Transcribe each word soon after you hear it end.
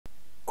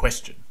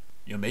Question.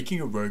 You're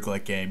making a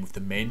roguelike game with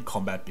the main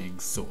combat being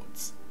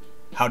swords.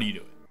 How do you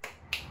do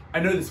it? I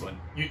know this one.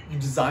 You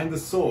design the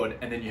sword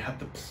and then you have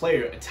the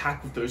player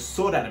attack with those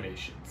sword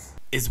animations.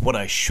 Is what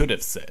I should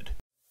have said.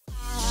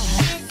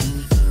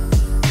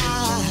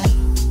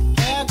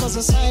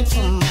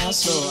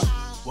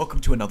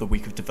 Welcome to another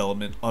week of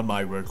development on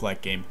my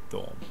roguelike game,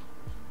 Thorn.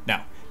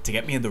 Now, to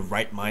get me in the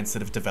right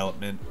mindset of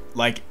development,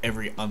 like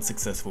every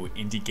unsuccessful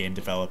indie game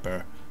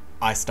developer,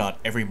 I start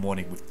every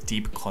morning with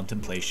deep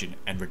contemplation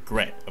and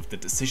regret of the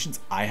decisions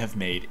I have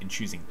made in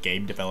choosing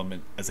game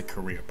development as a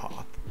career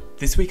path.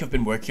 This week I've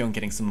been working on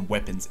getting some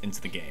weapons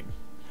into the game.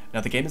 Now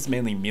the game is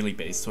mainly melee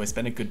based, so I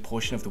spent a good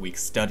portion of the week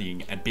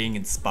studying and being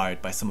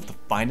inspired by some of the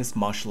finest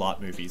martial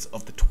art movies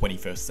of the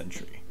 21st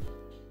century.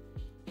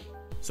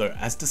 So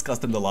as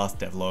discussed in the last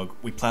devlog,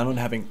 we plan on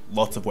having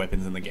lots of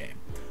weapons in the game.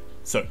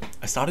 So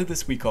I started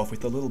this week off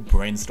with a little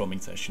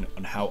brainstorming session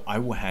on how I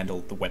will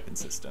handle the weapon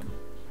system.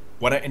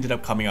 What I ended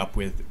up coming up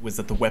with was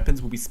that the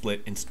weapons will be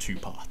split into two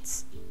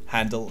parts,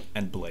 handle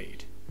and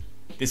blade.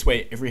 This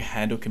way every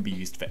handle can be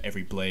used for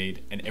every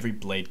blade and every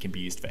blade can be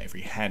used for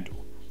every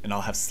handle. And I'll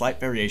have slight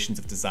variations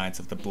of designs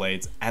of the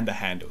blades and the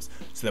handles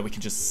so that we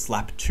can just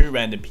slap two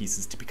random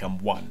pieces to become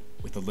one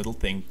with a little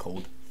thing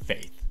called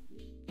faith.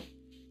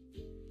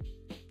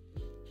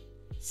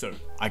 So,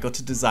 I got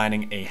to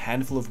designing a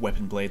handful of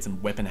weapon blades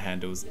and weapon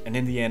handles, and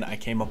in the end I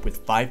came up with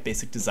 5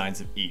 basic designs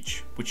of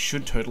each, which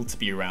should total to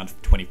be around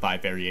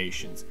 25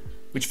 variations,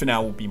 which for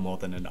now will be more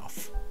than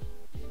enough.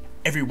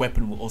 Every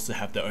weapon will also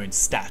have their own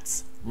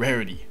stats,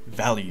 rarity,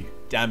 value,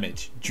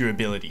 damage,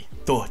 durability,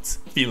 thoughts,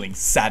 feelings,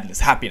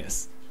 sadness,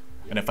 happiness.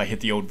 And if I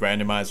hit the old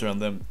randomizer on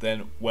them,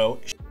 then, well,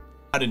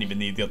 I don't even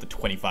need the other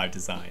 25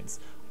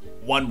 designs.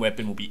 One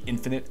weapon will be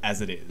infinite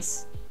as it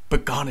is.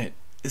 But Garnet,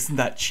 isn't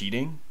that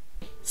cheating?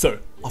 So,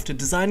 after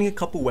designing a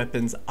couple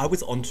weapons, I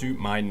was onto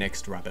my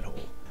next rabbit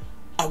hole.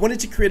 I wanted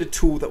to create a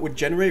tool that would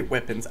generate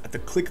weapons at the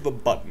click of a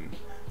button.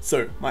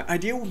 So, my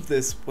idea with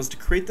this was to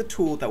create the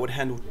tool that would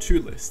handle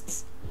 2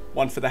 lists,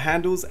 one for the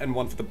handles and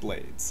one for the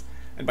blades.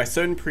 And by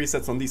certain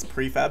presets on these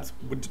prefabs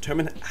would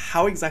determine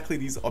how exactly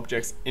these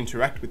objects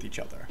interact with each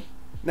other.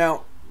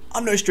 Now,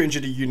 I'm no stranger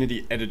to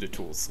Unity editor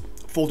tools.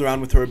 Fooled around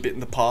with her a bit in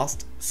the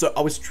past, so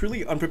I was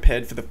truly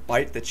unprepared for the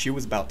fight that she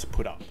was about to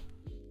put up.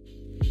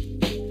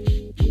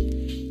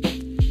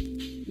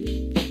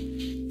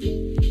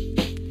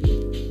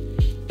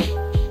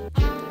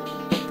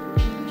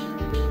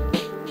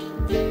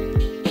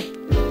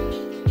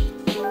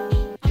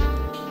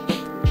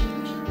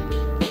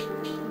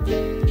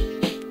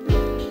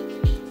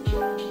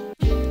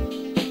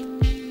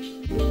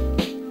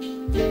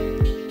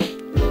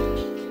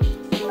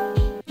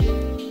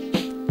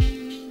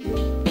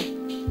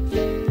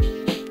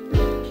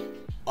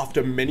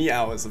 After many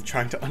hours of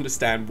trying to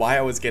understand why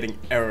I was getting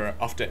error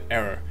after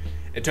error,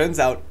 it turns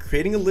out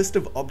creating a list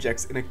of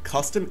objects in a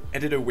custom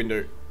editor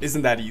window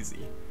isn't that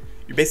easy.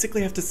 You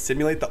basically have to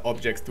simulate the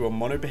objects through a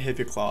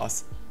monobehavior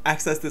class,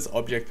 access this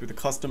object with a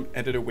custom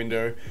editor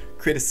window,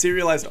 create a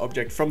serialized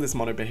object from this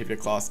monobehavior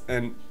class,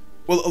 and,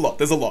 well,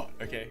 there's a lot,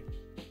 okay?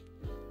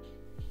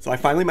 So I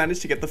finally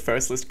managed to get the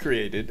first list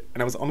created,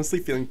 and I was honestly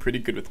feeling pretty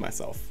good with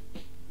myself.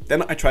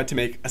 Then I tried to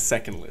make a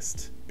second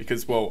list,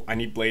 because, well, I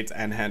need blades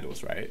and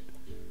handles, right?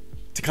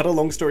 To cut a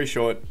long story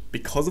short,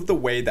 because of the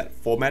way that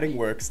formatting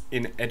works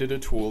in editor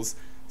tools,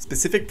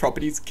 specific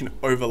properties can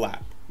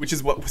overlap, which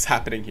is what was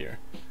happening here.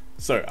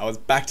 So I was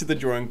back to the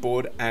drawing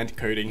board and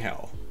coding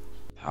hell.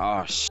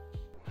 Oh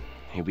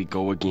here we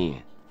go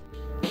again.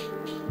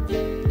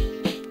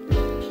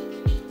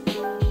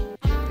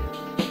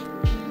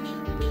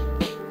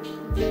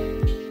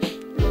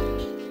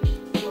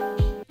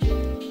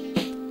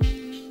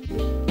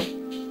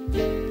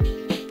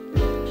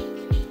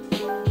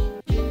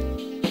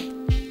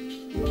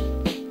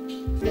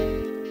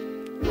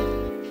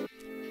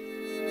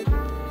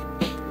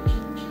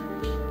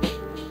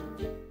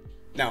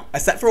 Now, I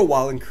sat for a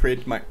while and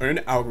created my own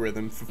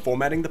algorithm for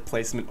formatting the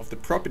placement of the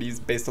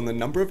properties based on the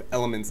number of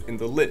elements in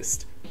the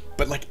list.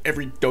 But like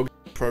every dog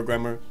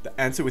programmer,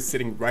 the answer was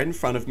sitting right in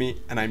front of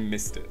me and I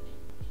missed it.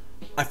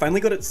 I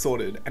finally got it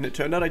sorted, and it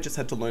turned out I just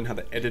had to learn how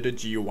the editor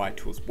GUI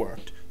tools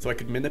worked, so I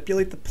could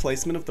manipulate the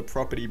placement of the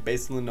property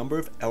based on the number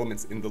of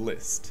elements in the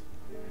list.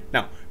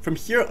 Now, from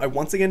here I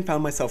once again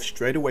found myself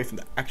strayed away from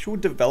the actual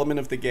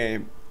development of the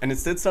game, and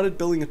instead started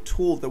building a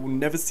tool that will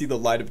never see the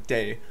light of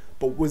day,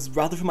 but was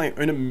rather for my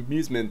own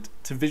amusement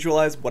to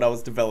visualize what I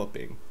was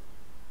developing.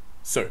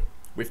 So,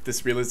 with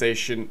this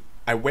realization,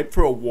 I went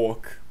for a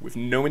walk with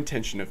no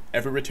intention of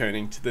ever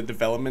returning to the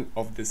development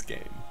of this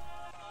game.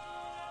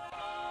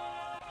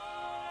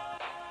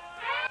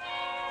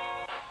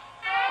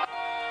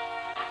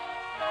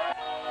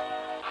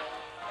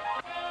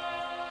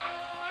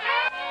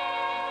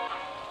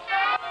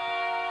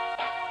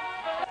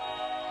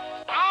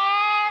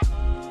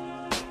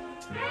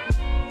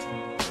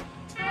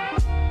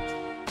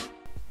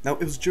 Now,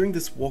 it was during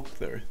this walk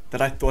though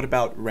that I thought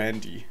about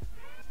Rando,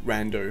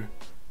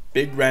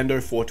 Big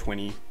Rando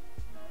 420,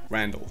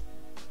 Randall,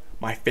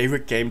 my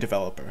favorite game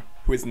developer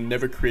who has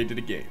never created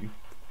a game.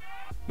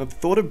 Now the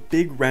thought of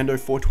big rando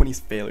 420's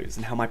failures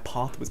and how my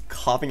path was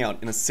carving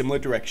out in a similar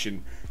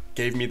direction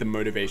gave me the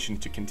motivation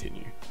to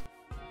continue.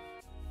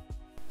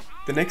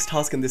 The next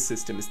task in this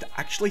system is to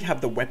actually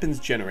have the weapons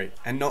generate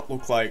and not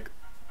look like,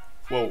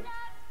 well,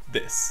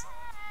 this.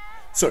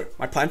 So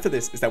my plan for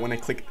this is that when I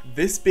click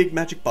this big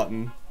magic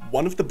button,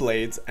 one of the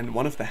blades and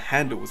one of the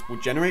handles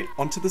will generate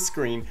onto the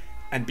screen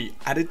and be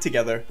added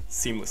together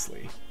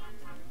seamlessly.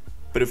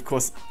 But of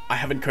course, I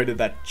haven't coded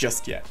that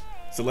just yet,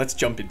 so let's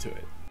jump into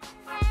it.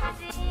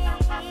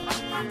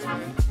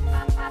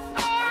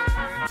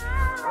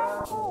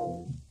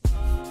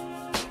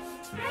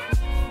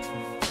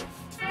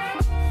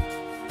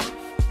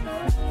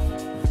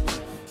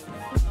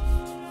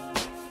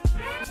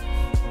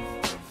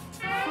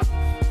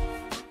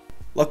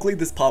 Luckily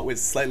this part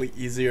was slightly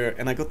easier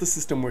and I got the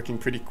system working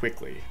pretty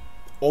quickly.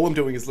 All I'm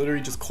doing is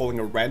literally just calling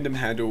a random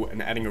handle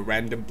and adding a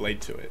random blade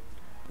to it.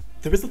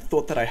 There is a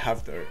thought that I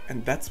have though,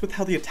 and that's with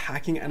how the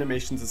attacking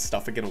animations and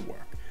stuff are going to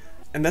work.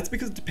 And that's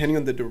because depending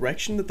on the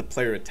direction that the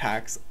player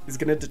attacks is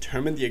going to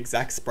determine the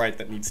exact sprite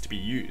that needs to be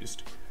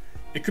used.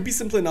 It could be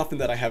simple enough in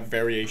that I have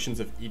variations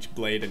of each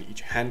blade and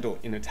each handle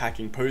in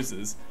attacking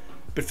poses,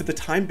 but for the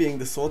time being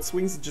the sword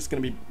swings are just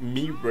going to be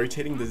me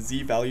rotating the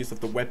Z values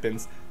of the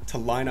weapons to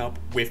line up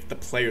with the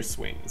player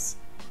swings.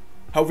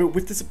 However,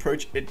 with this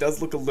approach it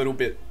does look a little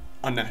bit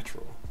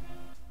unnatural.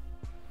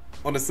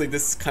 Honestly,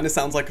 this kind of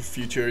sounds like a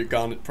future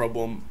Garnet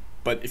problem,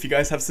 but if you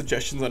guys have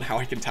suggestions on how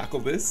I can tackle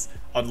this,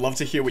 I'd love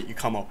to hear what you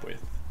come up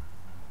with.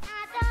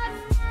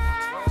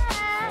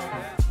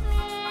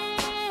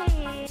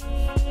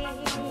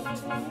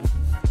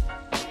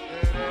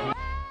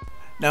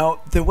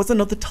 Now, there was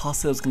another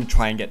task that I was going to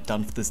try and get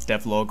done for this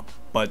devlog,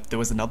 but there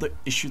was another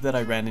issue that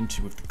I ran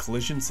into with the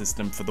collision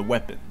system for the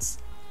weapons.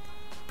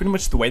 Pretty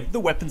much the way that the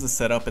weapons are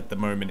set up at the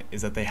moment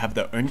is that they have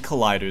their own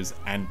colliders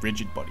and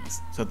rigid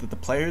bodies, so that the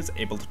player is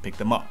able to pick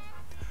them up.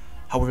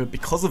 However,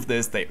 because of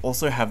this, they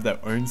also have their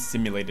own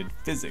simulated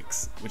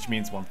physics, which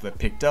means once they're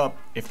picked up,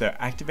 if they're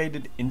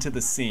activated into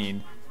the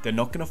scene, they're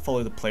not going to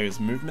follow the player's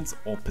movements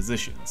or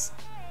positions.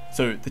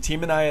 So the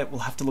team and I will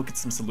have to look at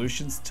some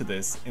solutions to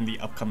this in the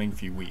upcoming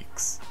few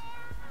weeks.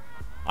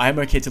 I am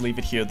okay to leave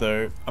it here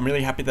though. I'm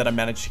really happy that I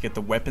managed to get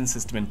the weapon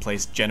system in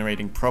place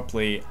generating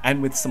properly and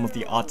with some of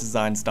the art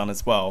designs done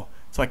as well,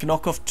 so I can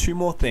knock off 2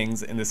 more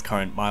things in this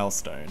current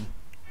milestone.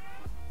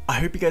 I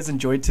hope you guys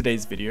enjoyed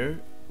today's video.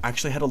 I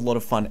actually had a lot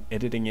of fun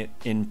editing it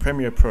in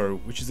Premiere Pro,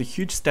 which is a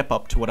huge step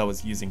up to what I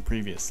was using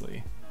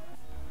previously.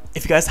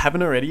 If you guys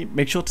haven't already,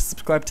 make sure to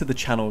subscribe to the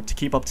channel to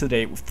keep up to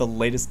date with the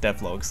latest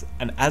devlogs,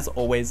 and as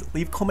always,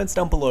 leave comments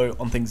down below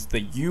on things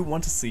that you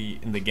want to see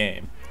in the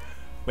game.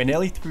 We're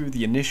nearly through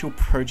the initial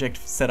project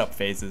setup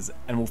phases,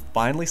 and we'll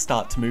finally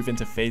start to move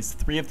into phase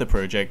 3 of the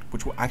project,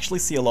 which will actually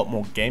see a lot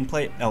more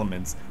gameplay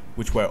elements,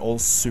 which we're all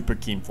super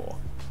keen for.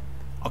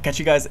 I'll catch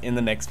you guys in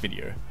the next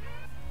video.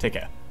 Take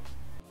care.